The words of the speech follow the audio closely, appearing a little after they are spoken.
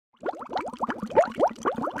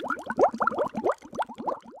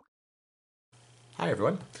Hi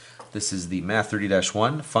everyone, this is the Math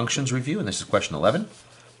 30-1 functions review, and this is question 11. It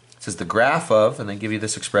says the graph of, and they give you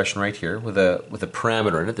this expression right here with a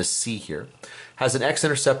parameter in it, the c here, has an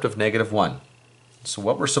x-intercept of -1. So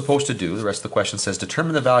what we're supposed to do, the rest of the question says,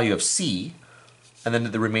 determine the value of c and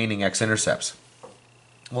then the remaining x-intercepts.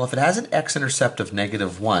 Well, if it has an x-intercept of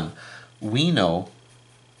 -1, we know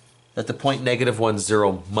that the point -1,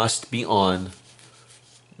 0 must be on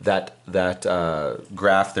that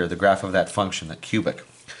graph there, the graph of that function, that cubic.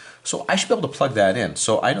 So I should be able to plug that in.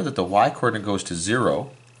 So I know that the y-coordinate goes to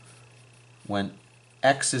 0 when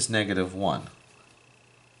x is -1.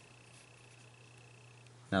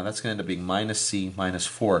 Now that's going to end up being minus c minus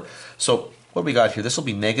 4. So what we got here, this will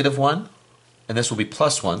be -1 and this will be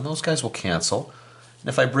 +1. Those guys will cancel. And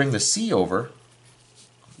if I bring the c over,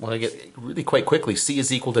 well, I get really quite quickly, c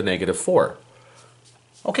is equal to -4.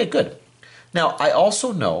 Okay, good. Now, I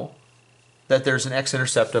also know that there's an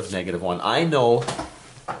x-intercept of -1. I know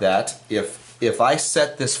that if I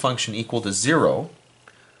set this function equal to 0,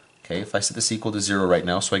 okay, if I set this equal to 0 right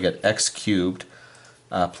now, so I get x cubed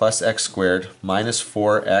plus x squared minus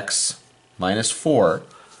 4x minus 4,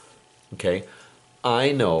 okay,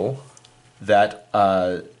 I know that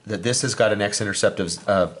that this has got an x-intercept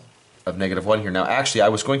of -1 here. Now, actually, I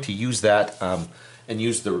was going to use that and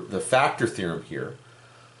use the factor theorem here.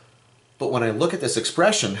 But when I look at this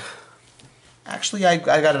expression, actually I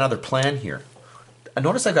got another plan here.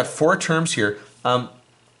 Notice I've got 4 terms here.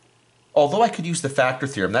 Although I could use the factor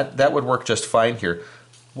theorem, that would work just fine here.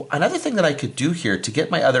 Another thing that I could do here to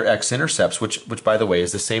get my other x-intercepts, which by the way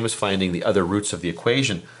is the same as finding the other roots of the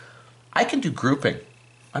equation, I can do grouping.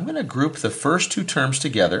 I'm going to group the first 2 terms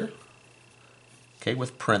together, okay,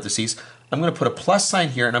 with parentheses. I'm going to put a plus sign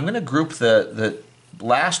here, and I'm going to group the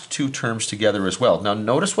last 2 terms together as well. Now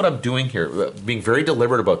notice what I'm doing here, being very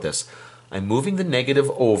deliberate about this. I'm moving the negative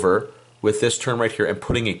over with this term right here and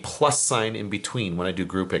putting a plus sign in between when I do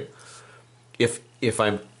grouping. If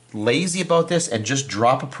I'm lazy about this and just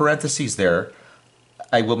drop a parentheses there,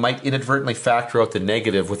 I might inadvertently factor out the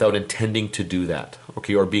negative without intending to do that,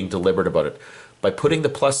 okay, or being deliberate about it. By putting the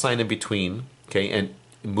plus sign in between, okay, and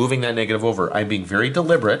moving that negative over, I'm being very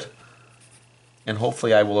deliberate, and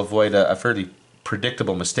hopefully I will avoid a fairly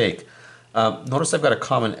predictable mistake. Notice I've got a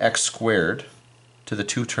common x squared to the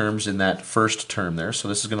 2 terms in that first term there, so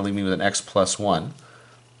this is going to leave me with an x plus 1.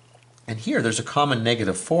 And here there's a common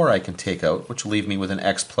 -4 I can take out, which will leave me with an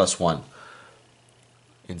x plus 1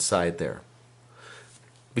 inside there.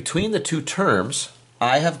 Between the 2 terms,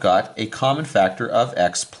 I have got a common factor of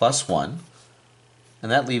x plus 1,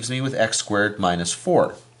 and that leaves me with x squared minus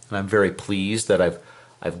 4. And I'm very pleased that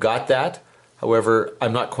I've got that. However,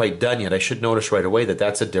 I'm not quite done yet. I should notice right away that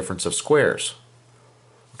that's a difference of squares.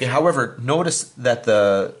 Okay, however, notice that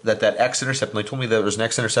that x-intercept, when they told me that there was an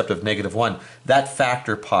x-intercept of -1, that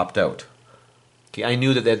factor popped out. Okay, I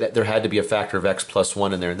knew that there had to be a factor of x plus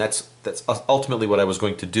 1 in there, and that's ultimately what I was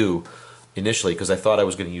going to do initially, because I thought I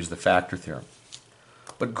was going to use the factor theorem.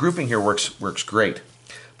 But grouping here works great.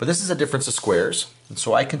 But this is a difference of squares, and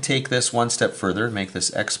so I can take this one step further and make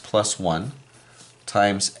this x plus 1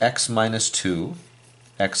 times x minus 2,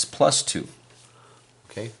 x plus 2.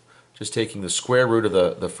 Okay, just taking the square root of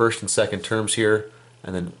the first and second terms here,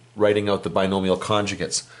 and then writing out the binomial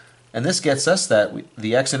conjugates. And this gets us that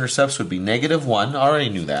the x-intercepts would be -1, I already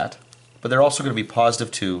knew that, but they're also going to be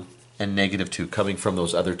 +2 and -2 coming from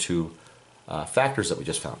those other 2 factors that we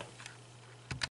just found.